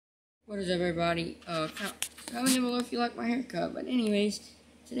What is up, everybody? Comment down below if you like my haircut. But anyways,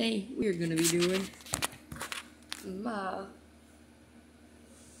 today we're gonna be doing my. I'll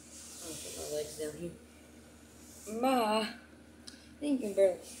put my legs down here. I think you can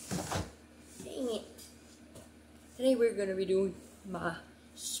barely. Dang it! Today we're gonna be doing my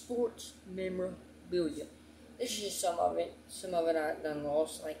sports memorabilia. This is just some of it. Some of it I done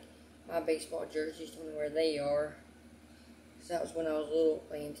lost, like my baseball jerseys. Don't know where they are. That was when I was little,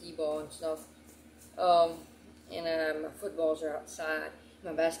 playing t-ball and stuff. And my footballs are outside.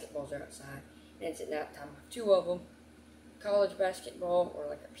 My basketballs are outside. And it's at night time. Two of them. College basketball, or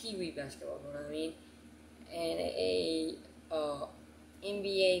like a pee-wee basketball, you know what I mean? And a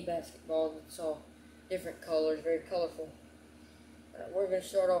NBA basketball that's all different colors, very colorful. We're going to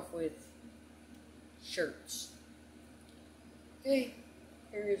start off with shirts. Okay,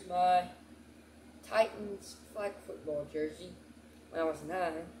 here's my Titans flag football jersey. When I was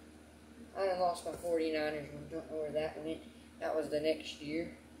 9, I had lost my 49ers one. Don't know where that went. That was the next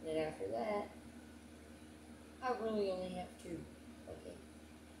year. And then after that, I really only have 2. Okay.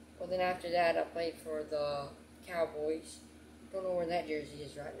 Well, then after that, I played for the Cowboys. Don't know where that jersey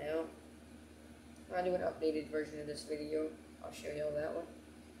is right now. I'll do an updated version of this video. I'll show y'all that one.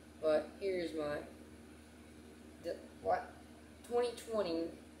 But here's my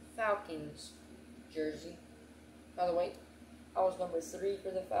 2020 Falcons jersey. By the way, I was number 3 for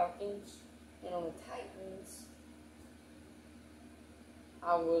the Falcons, and on the Titans,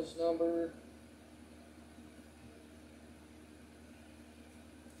 I was number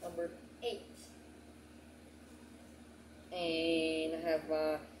 8. And I have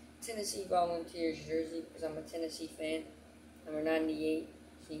my Tennessee Volunteers jersey because I'm a Tennessee fan. Number 98.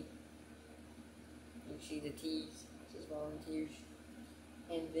 See, you see the T's. It says Volunteers.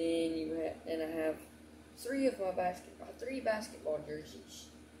 And then I have 3 basketball jerseys.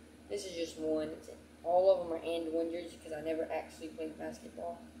 This is just one. All of them are and one jersey because I never actually played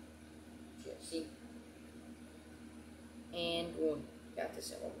basketball. See, and one. Got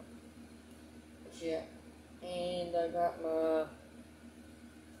this at one. But yeah, and I got my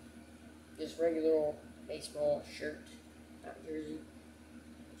just regular old baseball shirt, not jersey.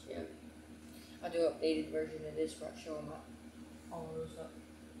 But yeah, I'll do an updated version of this where I show them all those up.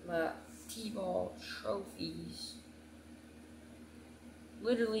 My T-ball trophies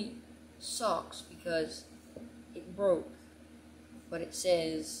literally sucks because it broke, but it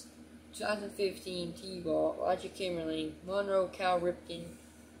says 2015 T-ball, Roger Kimmerling, Monroe, Cal Ripken.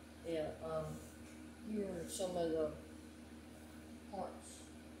 Yeah, here are some of the parts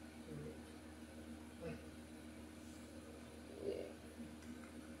to it. Wait. Yeah.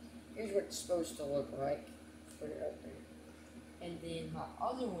 Here's what it's supposed to look like. Put it up there. And then my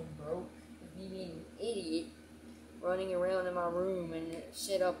other one broke. Me being an idiot, running around in my room and it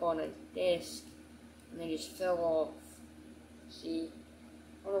set up on a desk, and they just fell off. See,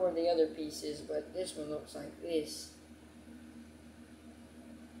 I don't know where the other piece is, but this one looks like this.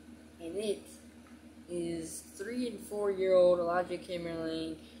 And it is 3- and 4-year-old Elijah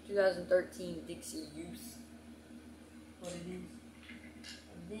Kimmerling, 2013 Dixie Youth. What it is.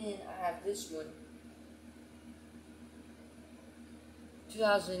 And then I have this one,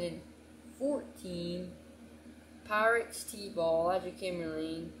 2014 Pirates T-ball, Elijah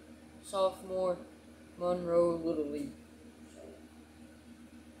Kimmerling, sophomore, Monroe Little League.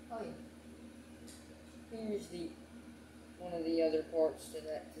 Oh yeah. Here's one of the other parts to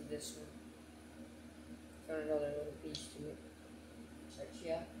this one. Got another little piece to it. So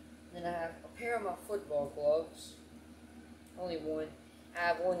yeah. Then I have a pair of my football gloves. Only one. I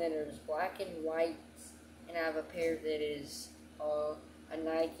have one that is black and white, and I have a pair that is a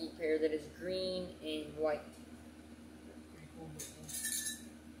Nike pair that is green and white.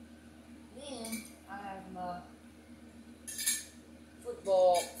 Then I have my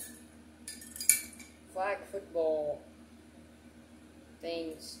flag football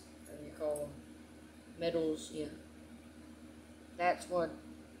things, what do you call them? Medals, yeah. That's what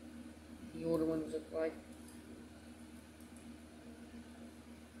the older ones look like.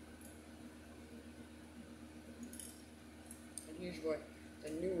 And here's what the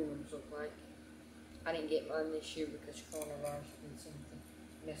newer ones look like. I didn't get mine this year because coronavirus and something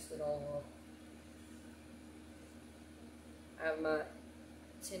messed it all up. I have my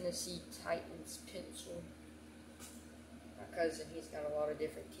Tennessee Titans pencil. My cousin, he's got a lot of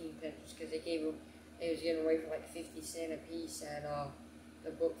different team pencils because they was giving away for like 50 cents a piece at the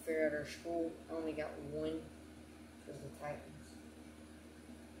book fair at our school. I only got one because of the Titans.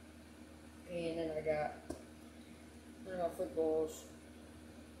 And then I got one of my footballs.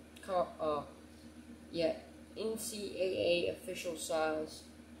 NCAA official size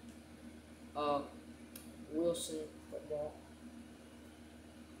Wilson football.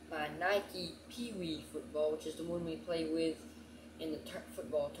 My Nike Pee Wee football, which is the one we play with in the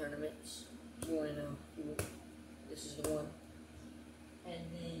football tournaments. If you want to know, this is the one.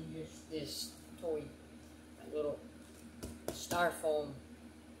 And then just this toy, a little styrofoam,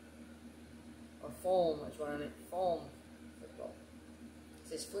 or foam, that's what I meant, foam football. It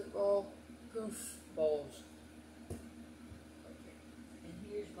says football proof balls. Okay. And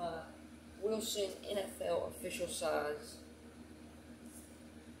here's my Wilson NFL official size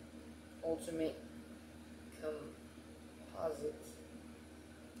ultimate composite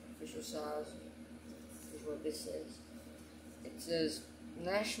official size. Is what this says. It says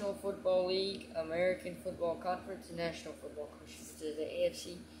National Football League, American Football Conference, and National Football Conference. It says the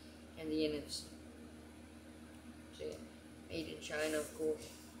AFC and the NFC. So yeah, made in China, of course.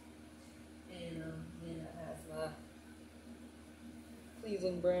 And then I have my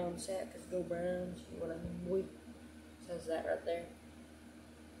Cleveland Browns hat, because go Browns, you know what I mean, boy. Says that right there.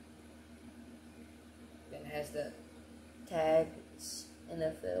 Then it has the tag, it's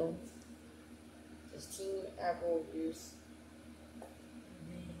NFL. It says Team Apple Juice. And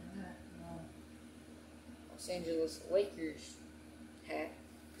then I have my Los Angeles Lakers hat,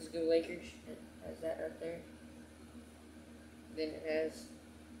 because go Lakers. It has that right there. Then it has,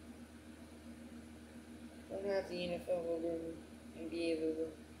 don't have the NFL logo, NBA logo.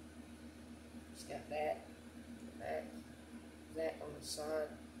 It's got that, that on the side,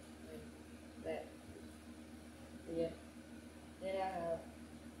 and that. Yeah. Then I have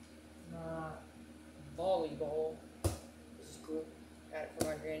my volleyball. This is cool. Got it from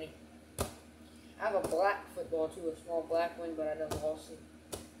my granny. I have a black football too, a small black one, but I done lost it.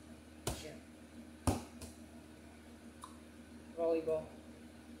 Yeah. Volleyball.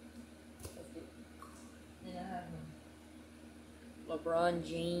 Then I have LeBron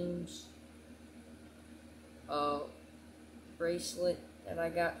James bracelet that I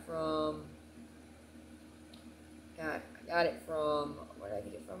got from. I got it from. Where did I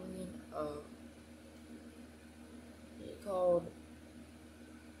get it from again? It's called.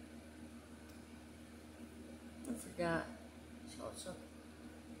 I forgot. It's called something.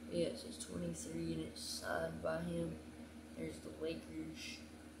 Yeah, it says 23 and it's signed by him. There's the Lakers.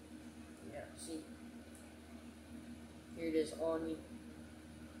 Yeah, see. Here it is on you.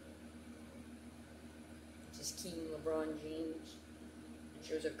 It says King LeBron James. It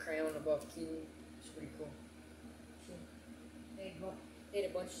shows a crown above King. It's pretty cool. So, they had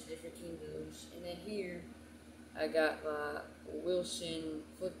a bunch of different teams of those. And then here, I got my Wilson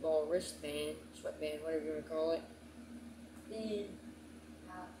football wristband, sweatband, whatever you want to call it. Then,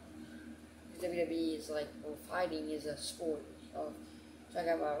 WWE is like, well, fighting is a sport. So I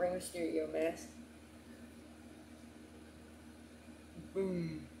got my Rey Mysterio mask.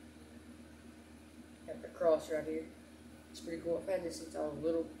 Boom. Got the cross right here. It's pretty cool. I've had this since I was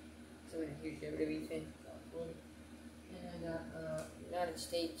little. So I'm a huge WWE fan. And I got United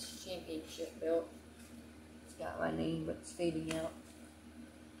States Championship belt. It's got my name, but it's fading out.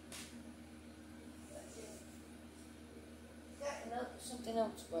 That's it. Got something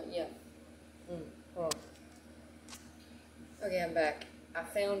else, but yeah. Hold on. Okay, I'm back. I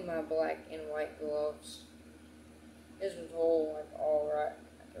found my black and white gloves. This was all like alright,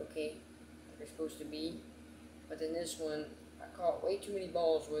 like okay, like they're supposed to be. But then this one, I caught way too many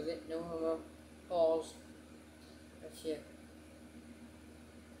balls with it. No homo. Balls. That's it.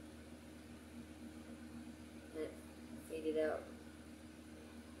 And it faded out.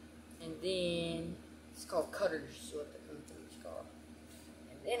 And then it's called cutters, is what the company's called.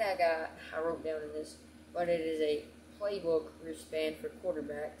 And then I wrote down in this, but it is a playbook wristband for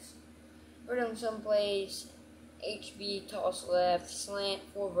quarterbacks. Put on some plays, HB, toss left, slant,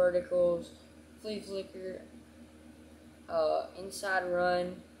 4 verticals, flea flicker, inside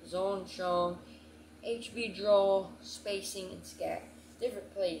run, zone strong, HB draw, spacing, and scat.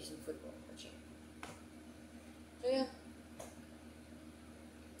 Different plays in football. So yeah,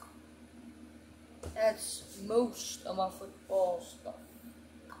 that's most of my football stuff.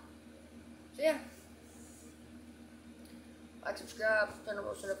 So yeah, like, subscribe, turn on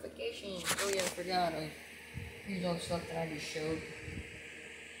those notifications. Oh yeah, I forgot. Here's all the stuff that I just showed.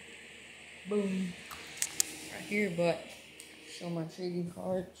 Boom. Right here, but show my trading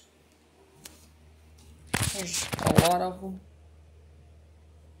cards. There's a lot of them.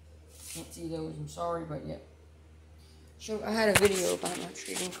 Can't see those, I'm sorry, but yeah. I had a video about my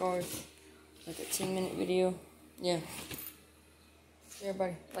trading cards. Like a 10-minute video. Yeah. So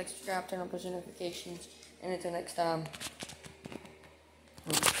everybody, like, subscribe, turn on post notifications. And until next time.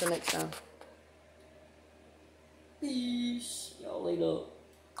 Peace. Y'all later.